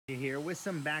Here with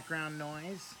some background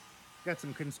noise. Got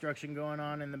some construction going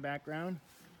on in the background,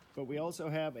 but we also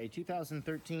have a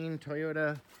 2013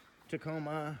 Toyota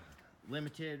Tacoma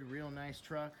Limited, real nice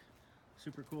truck,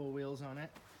 super cool wheels on it,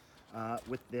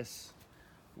 with this,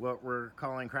 what we're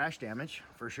calling crash damage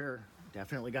for sure.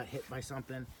 Definitely got hit by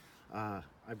something.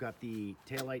 I've got the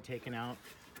taillight taken out.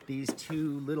 These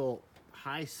two little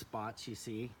high spots you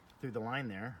see through the line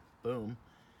there, boom,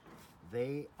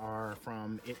 they are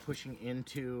from it pushing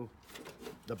into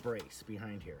the brace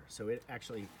behind here. So it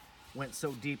actually went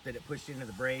so deep that it pushed into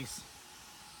the brace.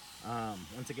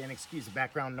 Once again, excuse the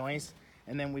background noise.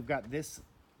 And then we've got this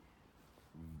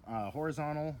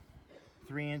horizontal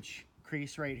 3-inch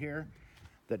crease right here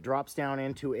that drops down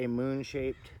into a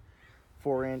moon-shaped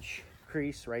 4-inch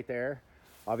crease right there.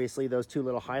 Obviously those two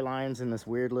little high lines in this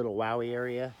weird little wowie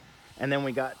area. And then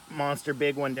we got monster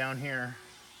big one down here,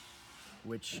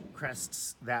 which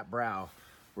crests that brow.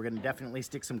 We're gonna definitely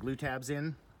stick some glue tabs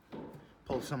in,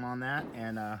 pull some on that,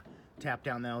 and tap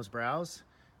down those brows.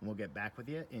 And we'll get back with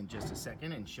you in just a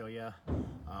second and show you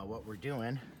what we're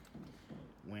doing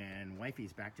when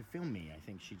wifey's back to film me. I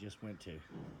think she just went to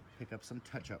pick up some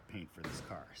touch-up paint for this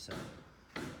car. So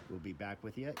we'll be back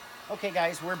with you. Okay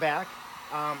guys, we're back.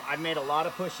 I've made a lot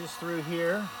of pushes through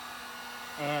here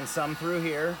and some through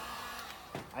here.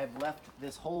 I've left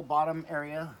this whole bottom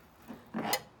area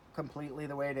completely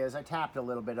the way it is. I tapped a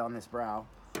little bit on this brow.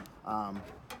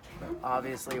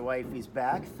 Obviously wifey's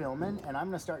back filming, and I'm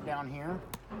gonna start down here,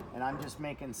 and I'm just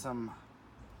making some,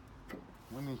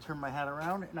 let me turn my hat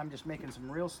around, and I'm just making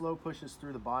some real slow pushes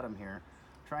through the bottom here,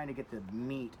 trying to get the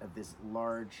meat of this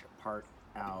large part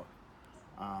out.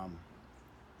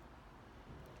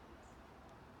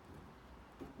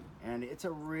 And it's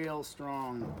a real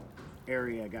strong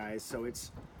area, guys, so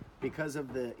it's because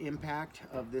of the impact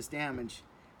of this damage,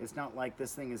 it's not like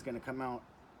this thing is going to come out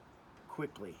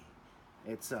quickly.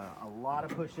 It's a lot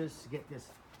of pushes to get this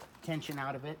tension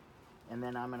out of it, and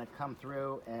then I'm going to come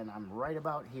through, and I'm right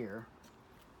about here.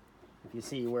 If you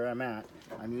see where I'm at,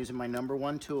 I'm using my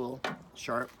 #1 tool,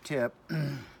 sharp tip,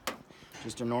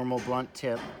 just a normal blunt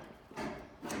tip,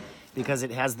 because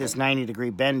it has this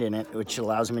 90-degree bend in it, which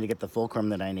allows me to get the fulcrum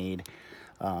that I need.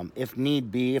 If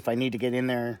need be, if I need to get in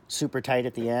there super tight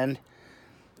at the end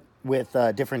with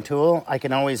a different tool, I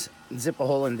can always zip a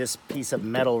hole in this piece of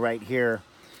metal right here,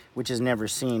 which is never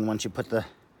seen once you put the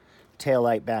tail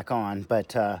light back on.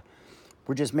 But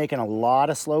we're just making a lot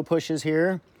of slow pushes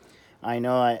here. I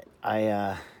know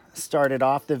I started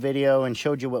off the video and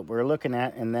showed you what we're looking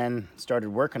at and then started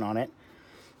working on it.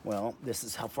 Well, this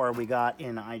is how far we got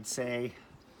in, I'd say,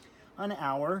 an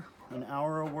hour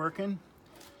of working.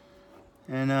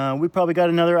 And we probably got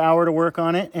another hour to work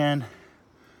on it, and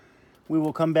we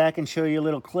will come back and show you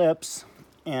little clips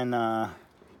and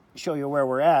show you where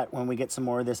we're at when we get some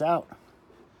more of this out.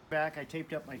 Back, I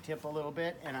taped up my tip a little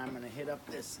bit, and I'm gonna hit up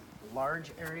this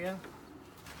large area.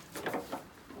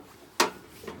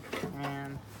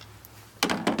 And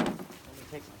let me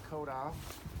take my coat off.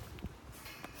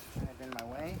 Kind of in my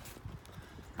way,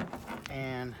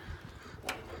 and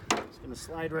it's going to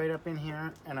slide right up in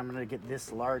here, and I'm going to get this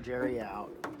large area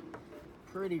out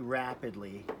pretty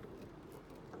rapidly.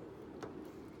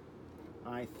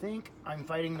 I think I'm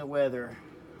fighting the weather.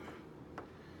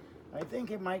 I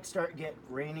think it might start to get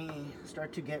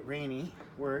rainy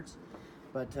words,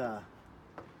 but so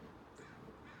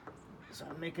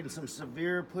I'm making some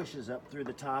severe pushes up through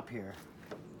the top here.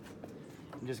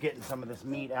 I'm just getting some of this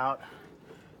meat out.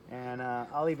 And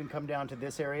I'll even come down to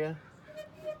this area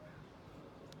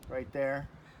right there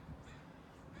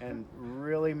and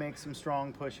really make some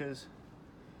strong pushes.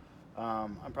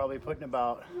 I'm probably putting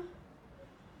about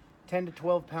 10 to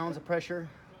 12 pounds of pressure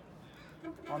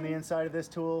on the inside of this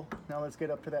tool. Now let's get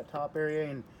up to that top area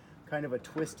and kind of a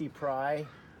twisty pry.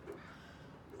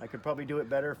 I could probably do it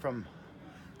better from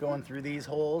going through these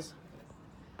holes,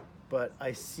 but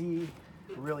I see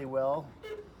really well.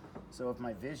 So if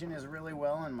my vision is really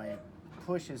well and my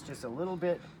push is just a little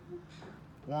bit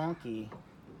wonky,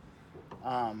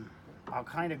 I'll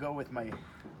kind of go with my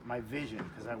vision,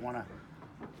 because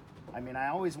I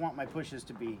always want my pushes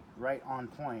to be right on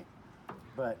point,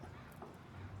 but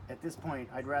at this point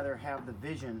I'd rather have the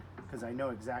vision, because I know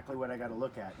exactly what I got to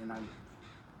look at, and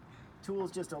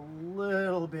tool's just a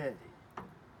little bit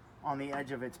on the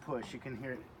edge of its push. You can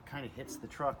hear it kind of hits the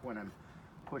truck when I'm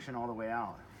pushing all the way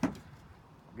out.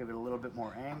 Give it a little bit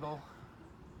more angle,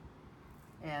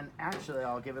 and actually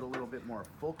I'll give it a little bit more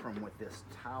fulcrum with this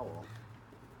towel,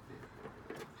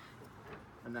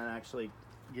 and that actually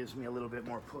gives me a little bit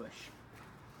more push.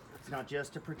 It's not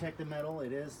just to protect the metal,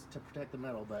 it is to protect the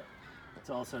metal, but it's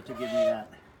also to give me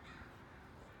that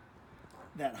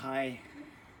that high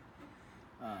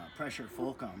pressure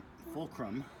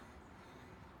fulcrum.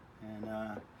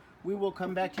 And we will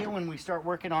come back to you when we start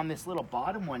working on this little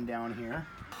bottom one down here.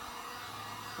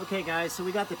 Okay guys, so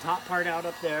we got the top part out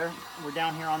up there. We're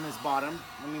down here on this bottom.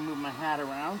 Let me move my hat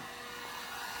around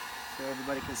so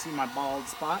everybody can see my bald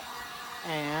spot.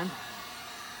 And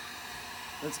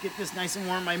let's get this nice and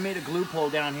warm. I made a glue pole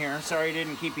down here. Sorry I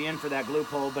didn't keep you in for that glue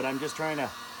pole, but I'm just trying to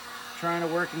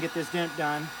work and get this dent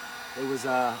done. It was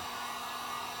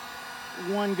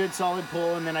one good solid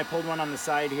pull, and then I pulled one on the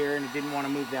side here, and it didn't want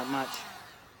to move that much.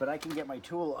 But I can get my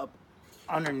tool up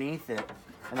underneath it,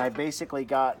 and I basically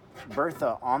got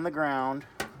Bertha on the ground,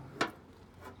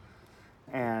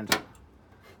 and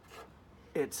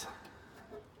it's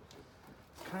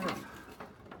kind of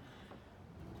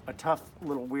a tough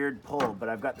little weird pull, but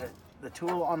I've got the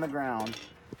tool on the ground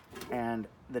and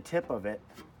the tip of it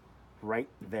right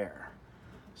there.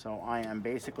 So I am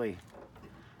basically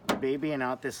babying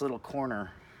out this little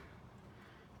corner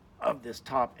of this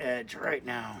top edge right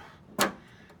now.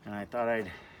 And I thought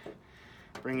I'd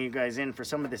bring you guys in for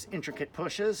some of this intricate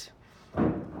pushes.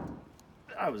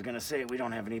 I was gonna say we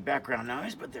don't have any background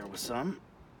noise, but there was some.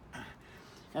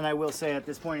 And I will say at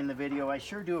this point in the video, I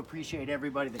sure do appreciate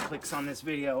everybody that clicks on this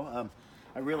video.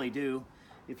 I really do.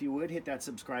 If you would hit that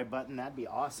subscribe button, that'd be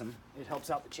awesome. It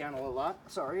helps out the channel a lot.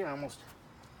 Sorry, I almost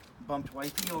bumped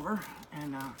wifey over.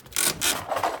 And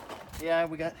yeah,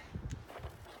 we got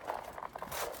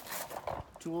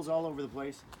tools all over the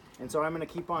place. And so I'm gonna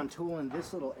keep on tooling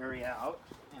this little area out.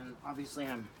 And obviously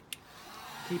I'm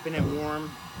keeping it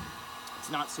warm. It's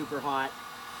not super hot.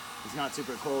 It's not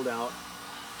super cold out.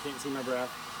 Can't see my breath.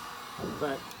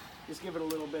 But just give it a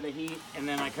little bit of heat, and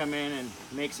then I come in and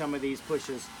make some of these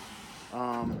pushes.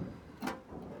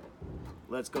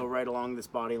 Let's go right along this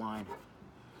body line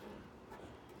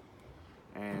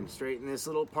and straighten this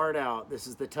little part out. This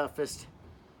is the toughest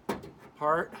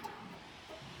part,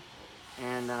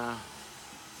 and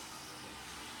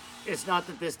it's not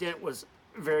that this dent was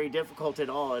very difficult at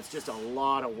all. It's just a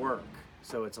lot of work.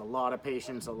 So it's a lot of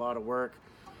patience, a lot of work.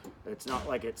 It's not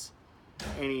like it's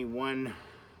any one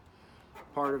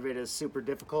part of it is super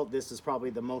difficult. This is probably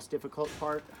the most difficult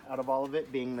part out of all of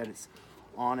it, being that it's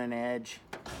on an edge.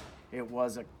 It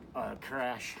was a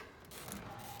crash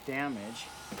damage.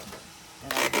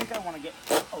 And I think I want to get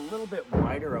a little bit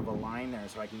wider of a line there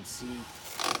so I can see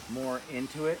more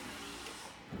into it.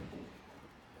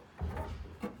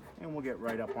 And we'll get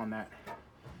right up on that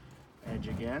edge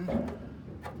again.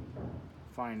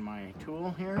 Find my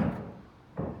tool here.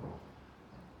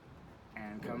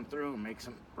 And come through and make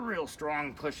some real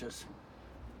strong pushes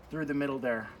through the middle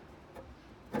there.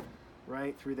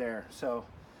 Right through there. So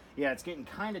yeah, it's getting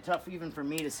kind of tough even for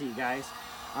me to see, guys.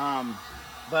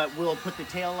 But we'll put the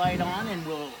tail light on, and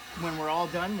when we're all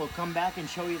done, we'll come back and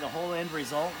show you the whole end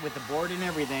result with the board and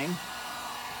everything.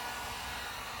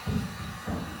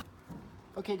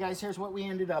 Okay guys, here's what we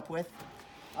ended up with.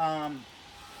 I'd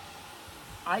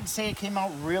say it came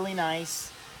out really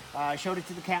nice. I showed it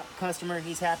to the customer.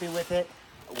 He's happy with it.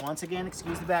 Once again,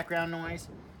 excuse the background noise.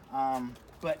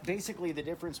 But basically the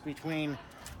difference between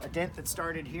a dent that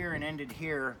started here and ended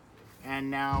here, and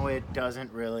now it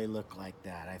doesn't really look like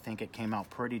that. I think it came out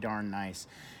pretty darn nice.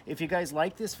 If you guys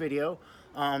like this video,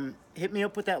 hit me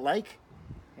up with that like,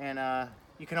 and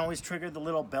you can always trigger the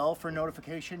little bell for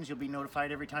notifications. You'll be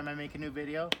notified every time I make a new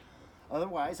video.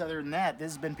 Otherwise, other than that,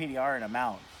 this has been PDR, and I'm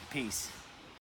out. Peace.